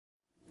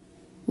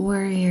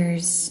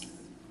Warriors,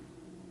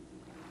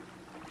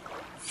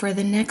 for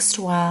the next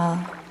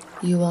while,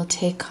 you will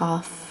take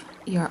off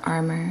your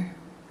armor.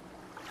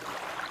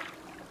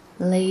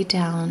 Lay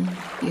down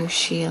your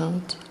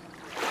shield.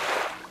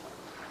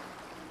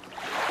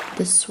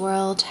 This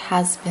world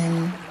has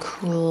been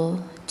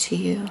cruel to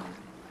you,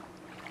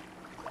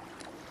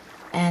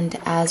 and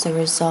as a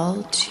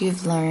result,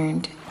 you've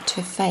learned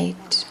to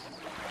fight.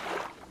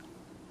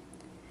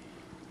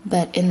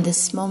 But in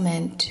this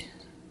moment,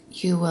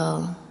 you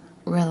will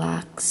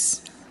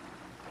relax.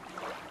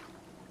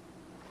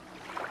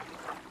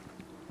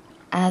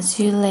 As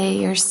you lay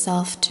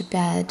yourself to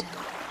bed,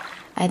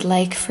 I'd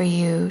like for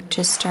you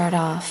to start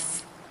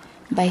off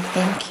by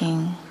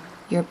thanking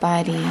your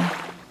body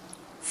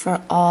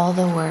for all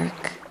the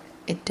work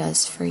it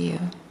does for you,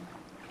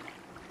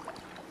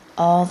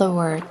 all the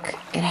work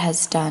it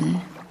has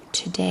done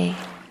today.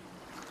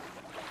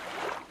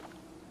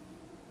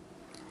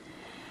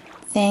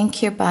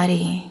 Thank your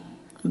body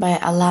by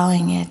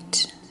allowing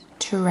it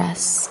to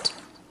rest.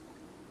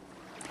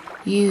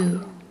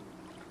 You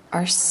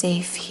are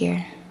safe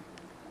here.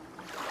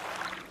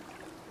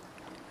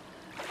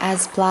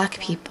 As Black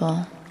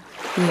people,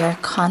 we are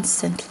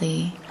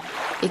constantly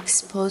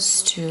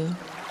exposed to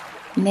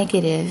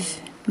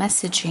negative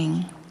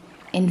messaging,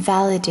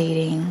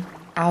 invalidating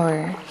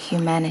our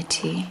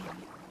humanity.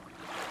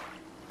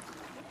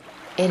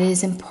 It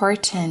is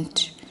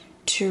important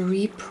to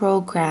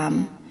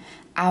reprogram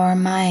our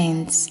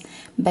minds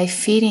by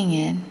feeding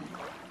it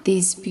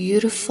these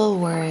beautiful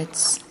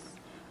words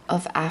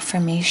of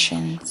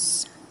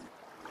affirmations.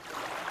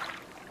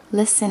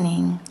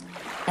 Listening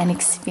and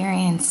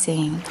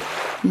experiencing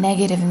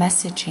negative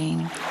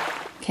messaging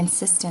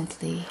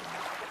consistently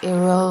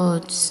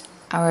erodes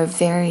our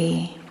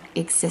very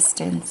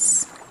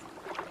existence.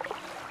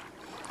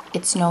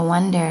 It's no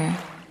wonder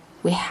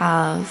we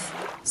have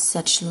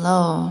such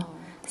low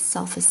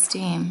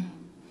self-esteem.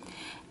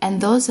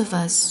 And those of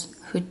us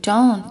who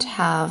don't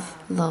have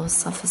low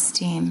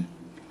self-esteem,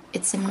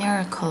 it's a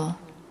miracle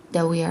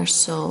that we are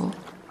so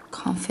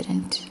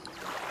confident.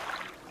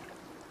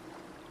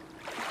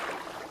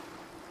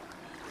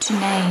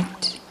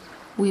 Tonight,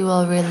 we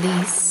will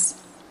release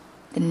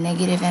the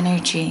negative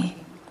energy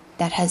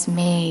that has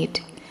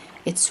made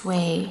its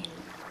way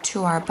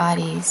to our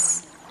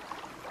bodies.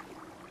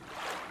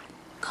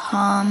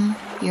 Calm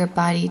your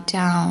body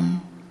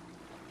down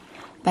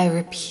by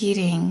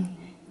repeating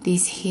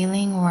these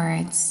healing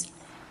words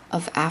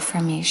of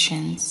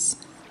affirmations.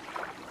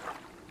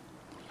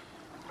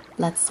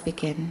 Let's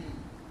begin.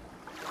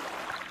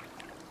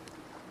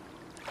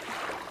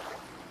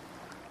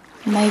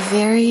 My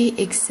very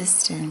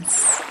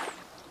existence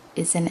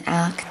is an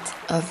act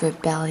of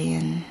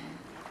rebellion.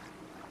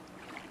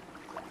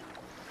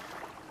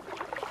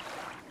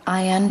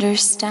 I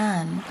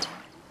understand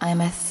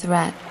I'm a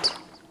threat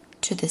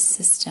to the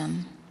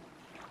system.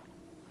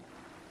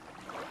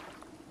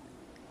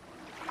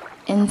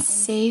 In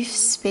safe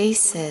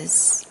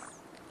spaces,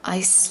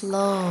 I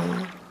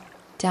slow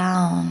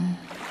down.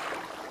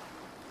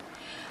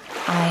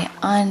 I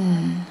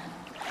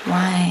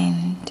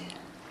unwind.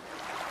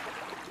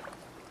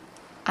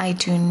 I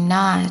do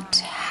not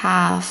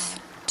have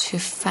to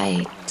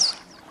fight.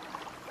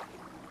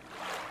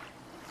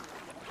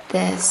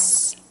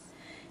 This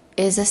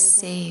is a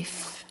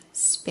safe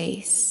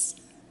space.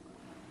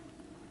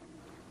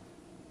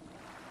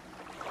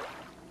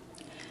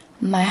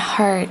 My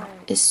heart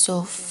is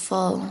so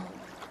full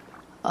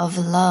of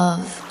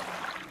love.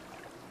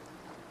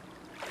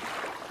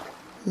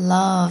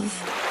 Love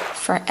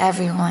for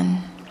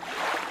everyone,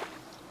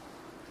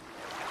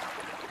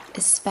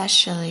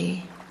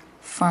 especially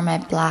for my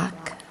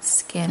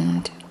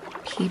Black-skinned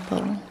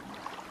people.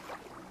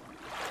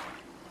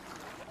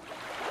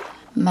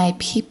 My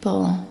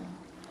people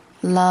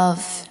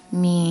love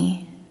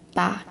me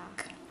back.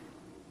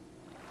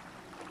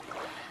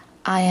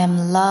 I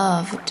am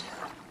loved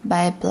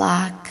by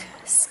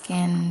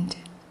Black-skinned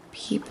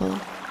people.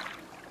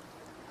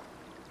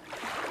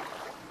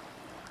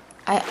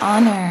 I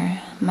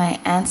honor my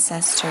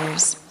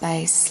ancestors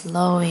by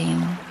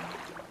slowing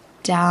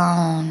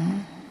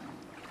down,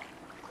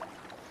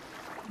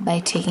 by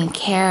taking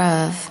care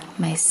of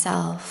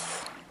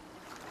myself.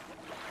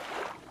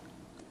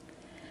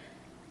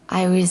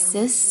 I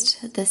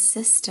resist the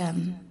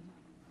system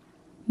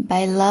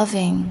by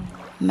loving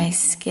my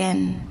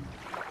skin.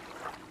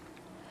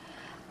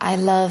 I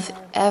love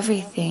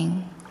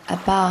everything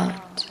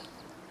about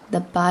the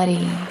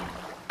body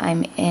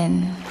I'm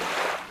in.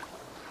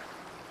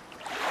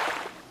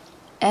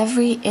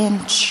 Every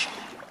inch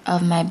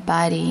of my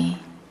body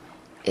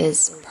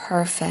is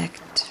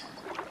perfect.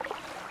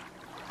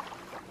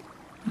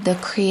 The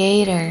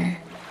Creator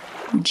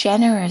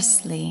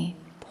generously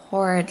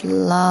poured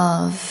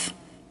love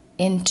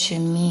into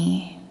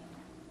me.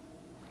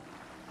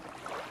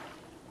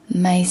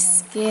 My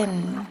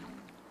skin,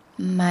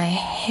 my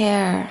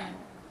hair,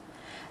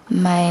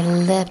 my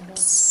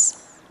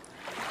lips,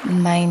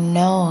 my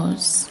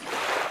nose,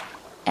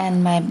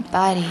 and my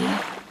body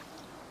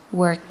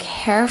were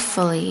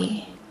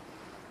carefully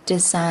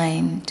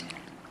designed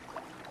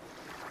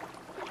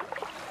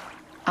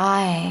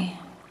I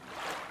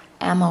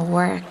am a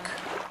work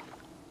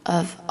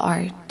of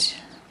art.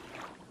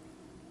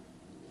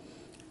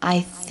 I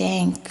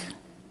thank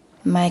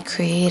my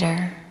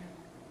Creator.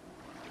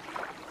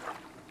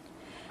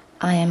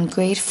 I am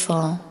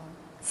grateful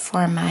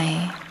for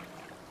my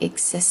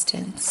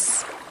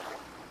existence.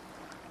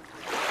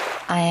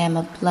 I am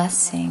a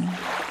blessing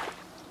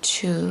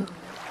to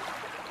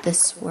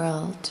this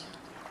world.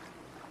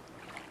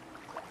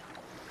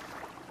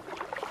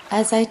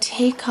 As I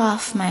take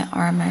off my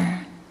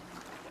armor,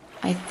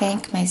 I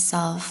thank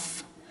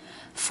myself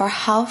for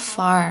how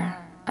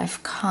far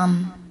I've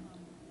come.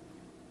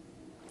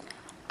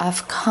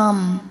 I've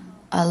come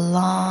a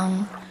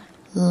long,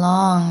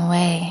 long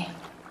way,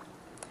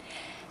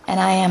 and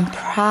I am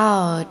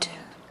proud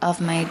of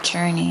my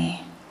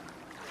journey.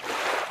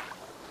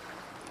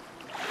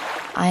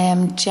 I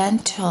am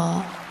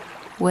gentle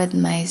with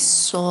my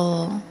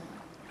soul.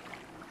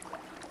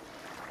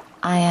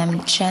 I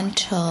am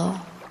gentle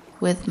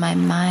with my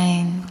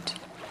mind.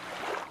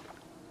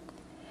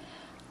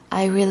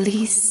 I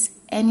release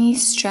any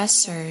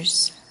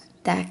stressors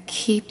that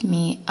keep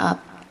me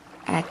up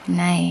at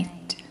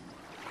night.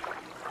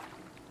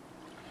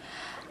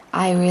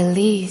 I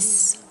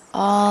release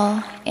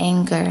all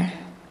anger.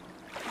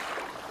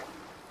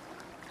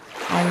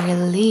 I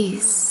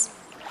release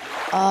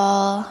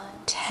all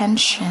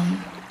tension.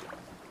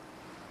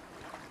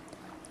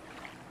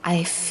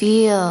 I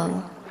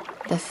feel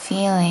the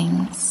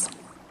feelings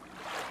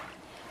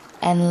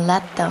and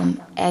let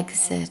them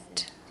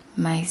exit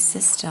my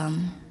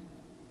system.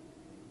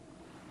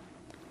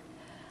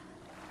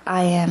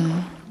 I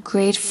am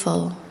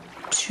grateful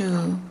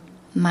to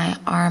my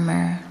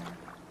armor.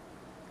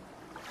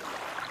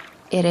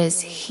 It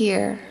is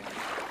here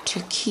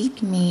to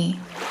keep me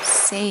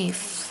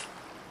safe.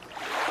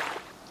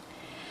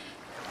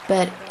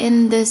 But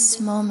in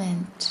this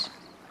moment,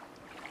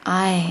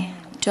 I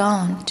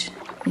don't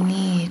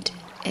need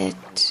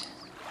it.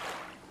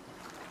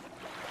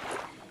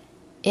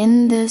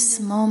 In this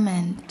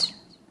moment,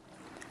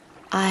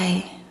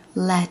 I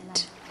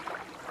let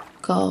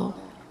go.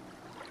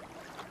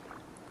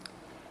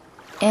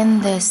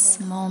 In this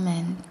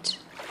moment,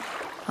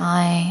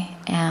 I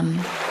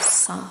am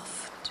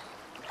soft.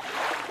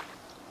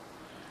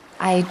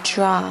 I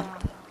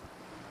drop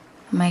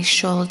my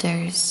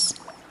shoulders.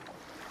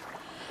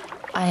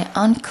 I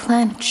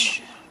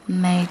unclench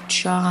my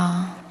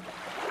jaw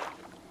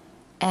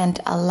and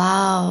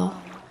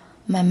allow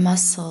my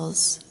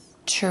muscles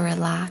to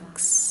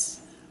relax.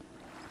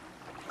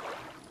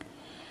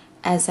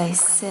 As I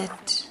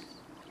sit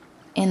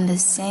in the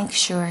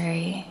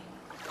sanctuary,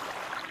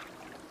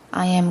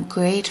 I am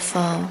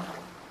grateful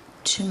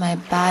to my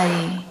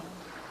body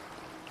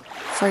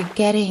for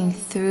getting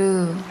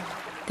through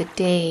the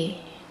day.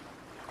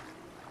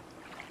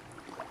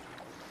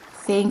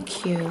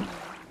 Thank you,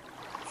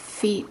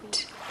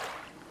 feet,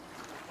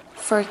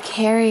 for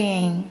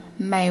carrying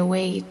my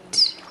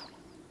weight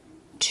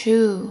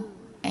to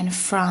and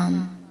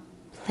from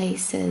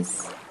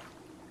places.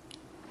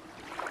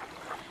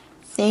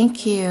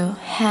 Thank you,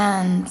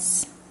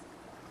 hands,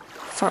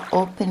 for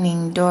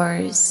opening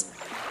doors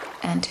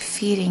and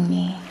feeding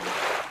me.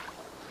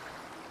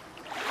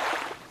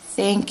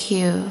 Thank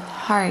you,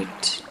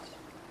 heart,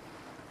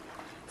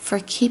 for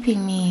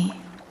keeping me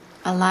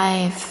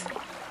alive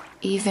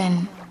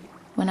even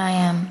when I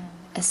am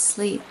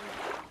asleep.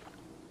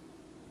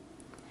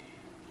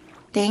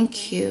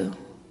 Thank you,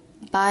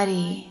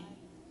 body,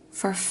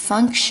 for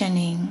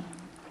functioning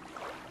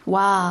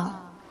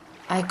while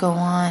I go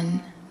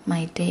on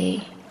my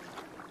day.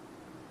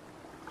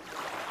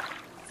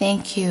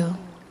 Thank you,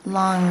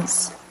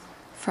 lungs,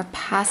 for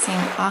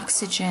passing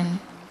oxygen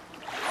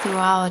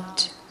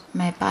throughout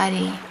my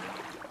body.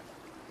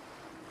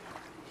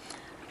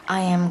 I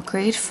am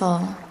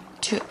grateful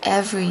to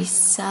every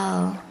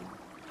cell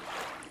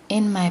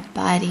in my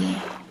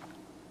body.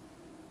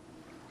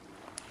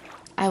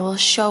 I will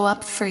show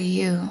up for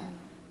you.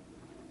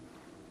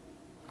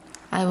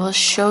 I will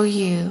show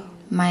you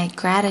my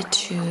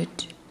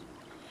gratitude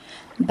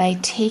by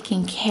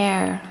taking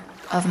care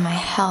of my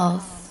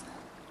health.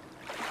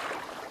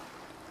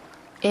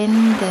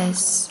 In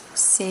this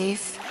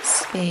safe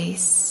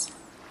space,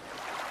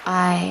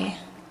 I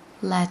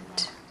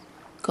let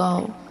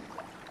go.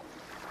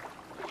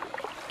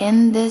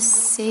 In this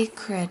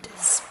sacred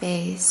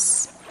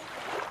space,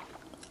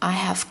 I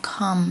have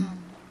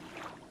come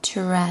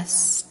to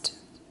rest.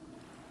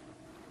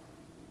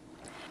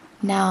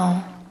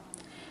 Now,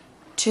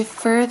 to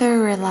further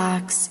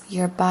relax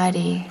your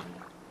body,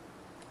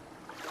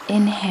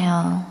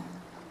 inhale.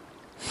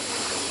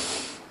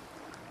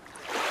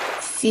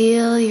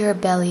 Feel your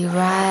belly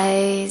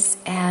rise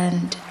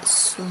and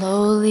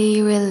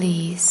slowly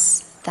release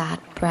that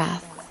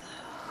breath.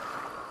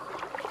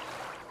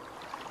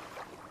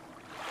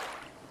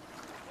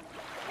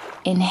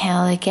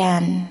 Inhale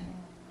again.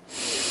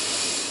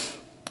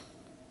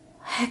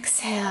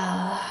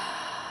 Exhale.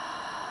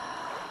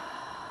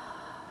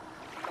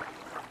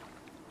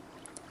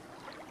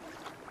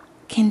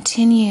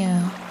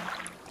 Continue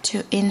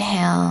to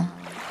inhale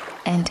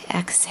and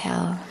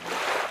exhale.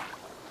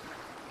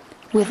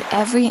 With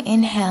every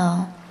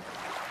inhale,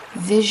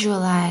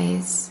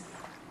 visualize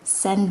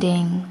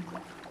sending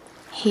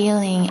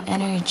healing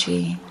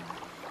energy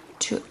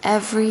to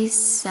every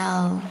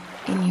cell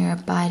in your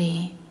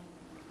body.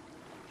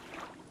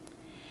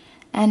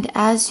 And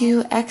as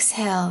you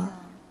exhale,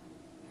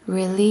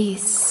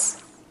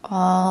 release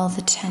all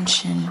the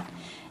tension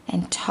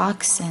and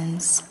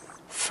toxins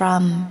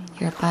from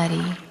your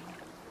body.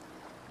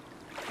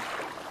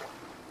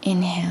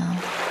 Inhale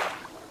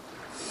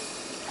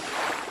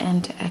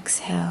and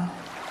exhale.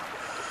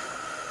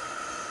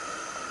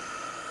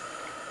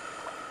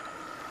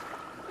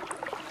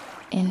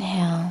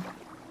 Inhale,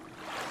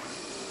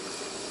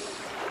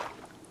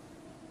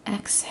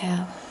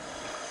 exhale.